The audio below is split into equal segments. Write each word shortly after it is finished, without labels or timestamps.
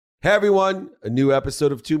Hey everyone, a new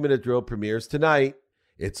episode of 2 Minute Drill premieres tonight.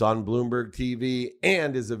 It's on Bloomberg TV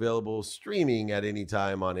and is available streaming at any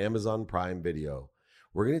time on Amazon Prime Video.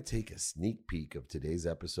 We're going to take a sneak peek of today's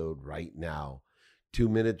episode right now. 2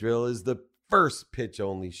 Minute Drill is the first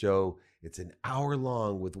pitch-only show. It's an hour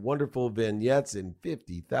long with wonderful vignettes and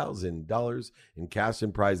 $50,000 in cash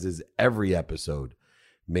and prizes every episode.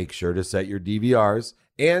 Make sure to set your DVRs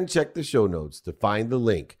and check the show notes to find the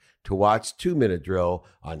link to watch 2 Minute Drill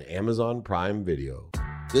on Amazon Prime Video.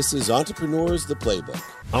 This is Entrepreneurs the Playbook.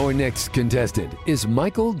 Our next contestant is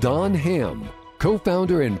Michael Don Ham,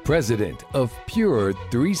 co-founder and president of Pure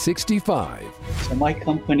 365. So my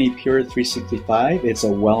company, Pure 365, it's a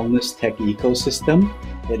wellness tech ecosystem.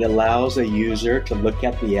 It allows a user to look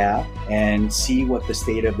at the app and see what the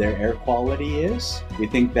state of their air quality is. We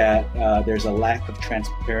think that there's a lack of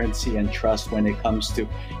transparency and trust when it comes to,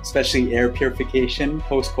 especially air purification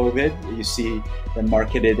post-COVID. You see them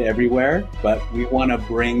marketed everywhere, but we want to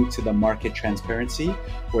bring to the market transparency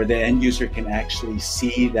where the end user can actually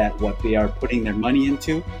see that what they are putting their money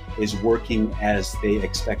into is working as they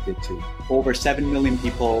expect it to. Over 7 million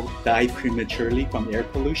people die prematurely from air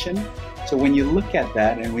pollution. So when you look at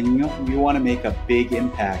that and when you want to make a big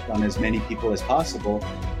impact on as many people as possible,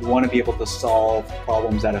 you want to be able to solve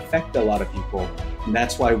problems that affect a lot of people. And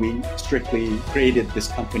that's why we strictly created this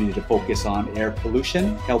company to focus on air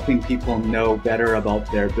pollution, helping people know better about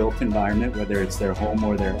their built environment, whether it's their home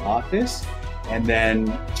or their office, and then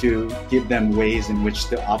to give them ways in which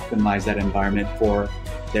to optimize that environment for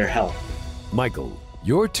their health. Michael,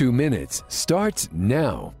 your 2 minutes starts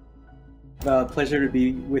now. Pleasure to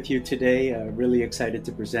be with you today. Really excited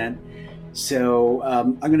to present. So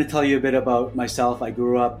I'm going to tell you a bit about myself. I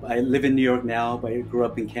live in New York now, but I grew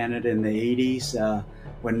up in Canada in the 80s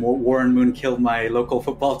when Warren Moon killed my local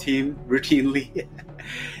football team routinely.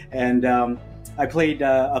 And I played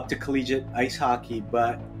up to collegiate ice hockey,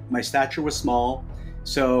 but my stature was small.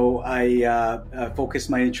 So I focused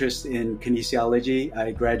my interest in kinesiology.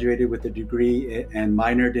 I graduated with a degree and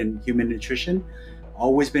minored in human nutrition.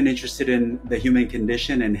 Always been interested in the human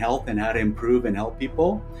condition and health and how to improve and help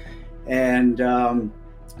people. And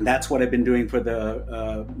that's what I've been doing for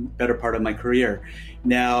the better part of my career.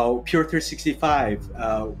 Now, Pure 365,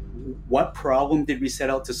 what problem did we set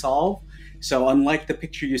out to solve? So unlike the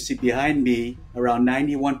picture you see behind me, around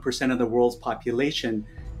 91% of the world's population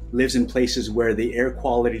lives in places where the air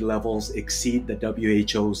quality levels exceed the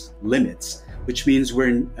WHO's limits, which means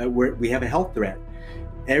we have a health threat.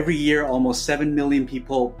 Every year, almost 7 million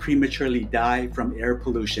people prematurely die from air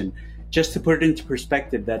pollution. Just to put it into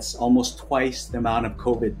perspective, that's almost twice the amount of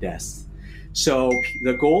COVID deaths. So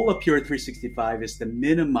the goal of Pure 365 is to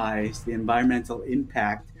minimize the environmental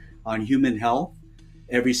impact on human health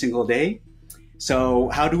every single day. So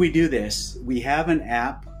how do we do this? We have an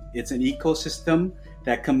app. It's an ecosystem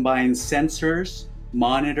that combines sensors,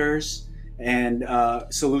 monitors, and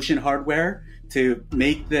solution hardware to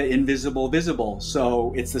make the invisible visible.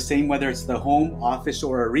 So it's the same whether it's the home, office,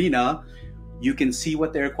 or arena. You can see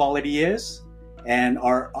what the air quality is, and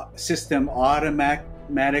our system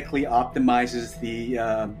automatically optimizes the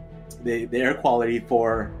air quality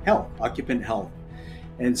for health, occupant health.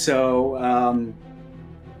 And so,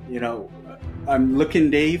 I'm looking,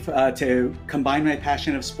 Dave, to combine my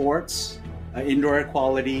passion of sports, indoor air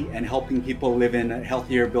quality, and helping people live in a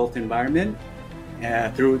healthier built environment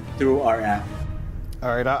through our app.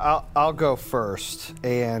 All right, I'll go first.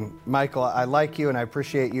 And Michael, I like you and I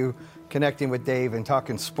appreciate you connecting with Dave and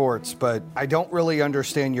talking sports, but I don't really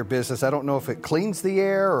understand your business. I don't know if it cleans the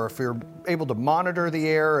air or if you're able to monitor the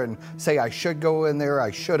air and say I should go in there, I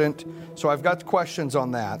shouldn't. So I've got questions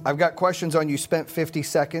on that. I've got questions on you spent 50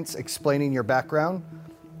 seconds explaining your background.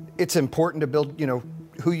 It's important to build,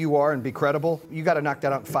 who you are and be credible. You got to knock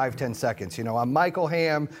that out in 5-10 seconds. I'm Michael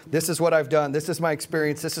Ham. This is what I've done. This is my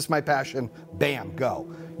experience. This is my passion. Bam,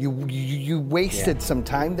 go. You wasted some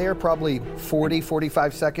time there, probably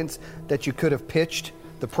 45 seconds that you could have pitched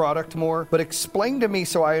the product more. But explain to me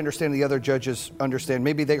so I understand, the other judges understand.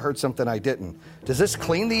 Maybe they heard something I didn't. Does this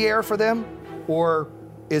clean the air for them? Or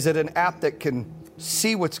is it an app that can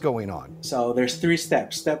see what's going on? So there's 3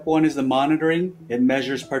 steps. Step 1 is the monitoring. It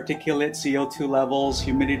measures particulate, CO2 levels,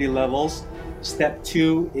 humidity levels. Step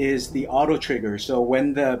 2 is the auto trigger. So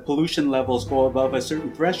when the pollution levels go above a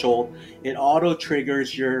certain threshold, it auto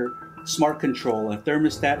triggers your smart control, a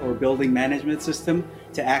thermostat or building management system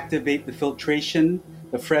to activate the filtration,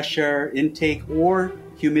 the fresh air intake, or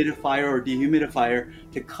humidifier or dehumidifier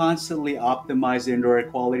to constantly optimize the indoor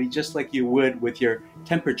air quality, just like you would with your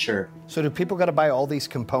temperature. So do people got to buy all these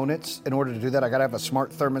components in order to do that? I got to have a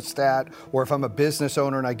smart thermostat, or if I'm a business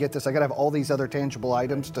owner and I get this, I got to have all these other tangible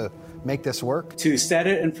items to make this work? To set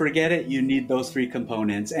it and forget it, you need those three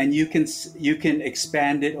components, and you can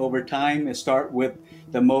expand it over time and start with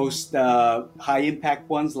the most high impact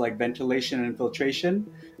ones like ventilation and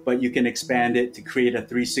filtration, but you can expand it to create a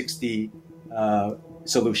 360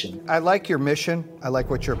 solution. I like your mission. I like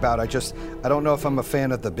what you're about. I don't know if I'm a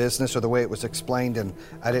fan of the business or the way it was explained, and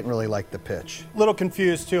I didn't really like the pitch. A little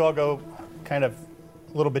confused too. I'll go kind of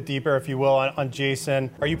a little bit deeper, if you will, on Jason.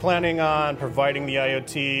 Are you planning on providing the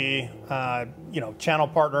IoT, channel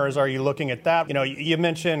partners? Are you looking at that? You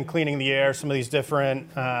mentioned cleaning the air, some of these different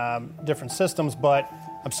systems, but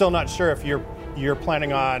I'm still not sure if you're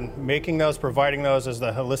planning on making those, providing those as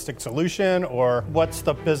the holistic solution, or what's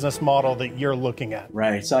the business model that you're looking at?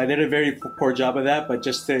 Right. So I did a very poor job of that, but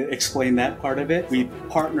just to explain that part of it, we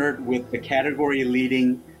partnered with the category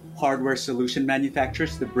leading hardware solution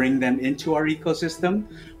manufacturers to bring them into our ecosystem.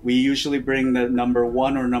 We usually bring the number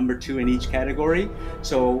 1 or number 2 in each category.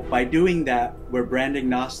 So by doing that, we're brand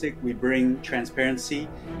agnostic, we bring transparency,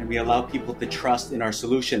 and we allow people to trust in our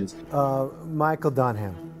solutions. Michael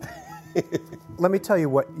Donham, let me tell you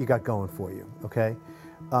what you got going for you, okay?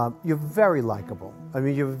 You're very likable. I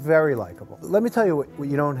mean, you're very likable. Let me tell you what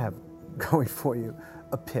you don't have going for you,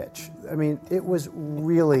 a pitch. I mean, it was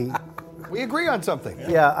really... We agree on something.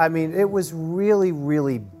 Yeah, I mean, it was really,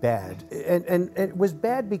 really bad. And it was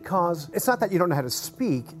bad because it's not that you don't know how to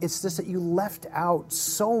speak, it's just that you left out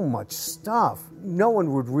so much stuff. No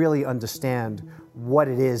one would really understand what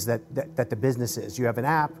it is that the business is. You have an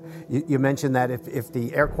app. You mentioned that if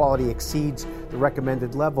the air quality exceeds the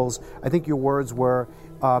recommended levels, I think your words were,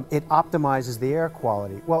 it optimizes the air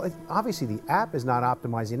quality. Well, obviously the app is not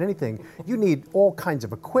optimizing anything. You need all kinds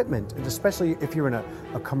of equipment, and especially if you're in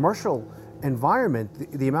a commercial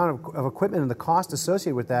environment, the amount of equipment and the cost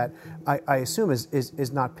associated with that, I assume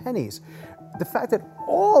is not pennies. The fact that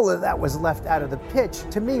all of that was left out of the pitch,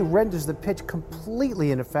 to me, renders the pitch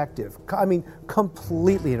completely ineffective. I mean,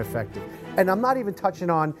 completely ineffective. And I'm not even touching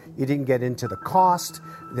on, you didn't get into the cost,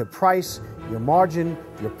 the price, your margin,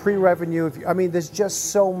 your pre-revenue. I mean, there's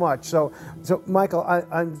just so much. So Michael,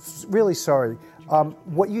 I'm really sorry.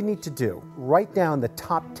 What you need to do, write down the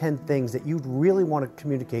top 10 things that you'd really want to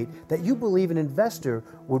communicate that you believe an investor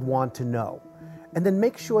would want to know. And then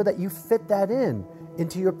make sure that you fit that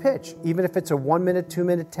into your pitch. Even if it's a 1 minute, 2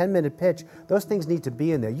 minute, 10 minute pitch, those things need to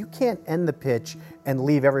be in there. You can't end the pitch and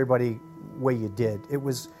leave everybody where you did. It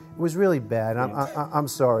was really bad. I'm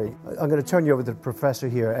sorry. I'm going to turn you over to the professor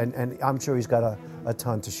here, and I'm sure he's got a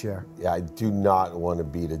ton to share. Yeah, I do not want to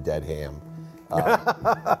beat a dead ham.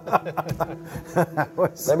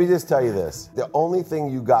 Let me just tell you this. The only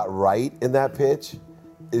thing you got right in that pitch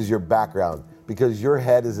is your background, because your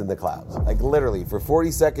head is in the clouds. Like literally, for 40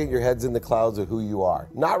 seconds, your head's in the clouds of who you are.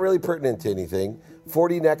 Not really pertinent to anything.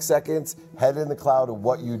 40 next seconds, head in the cloud of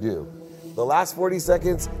what you do. The last 40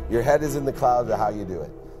 seconds, your head is in the clouds of how you do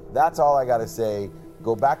it. That's all I gotta say.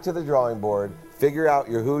 Go back to the drawing board, figure out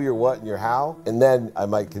your who, your what, and your how, and then I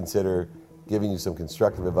might consider giving you some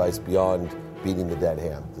constructive advice beyond beating the dead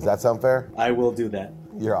ham. Does that sound fair? I will do that.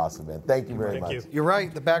 You're awesome, man. Thank you very much. You're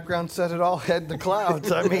right. The background said it all. Head in the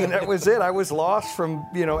clouds. I mean, that was it. I was lost from,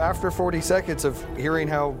 after 40 seconds of hearing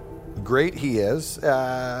how great he is.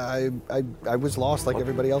 I was lost like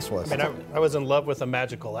everybody else was. I mean, I was in love with a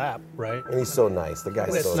magical app, right? And he's so nice. The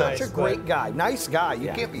guy's so nice. Such a great guy. Nice guy. You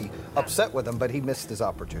can't be upset with him, but he missed his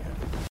opportunity.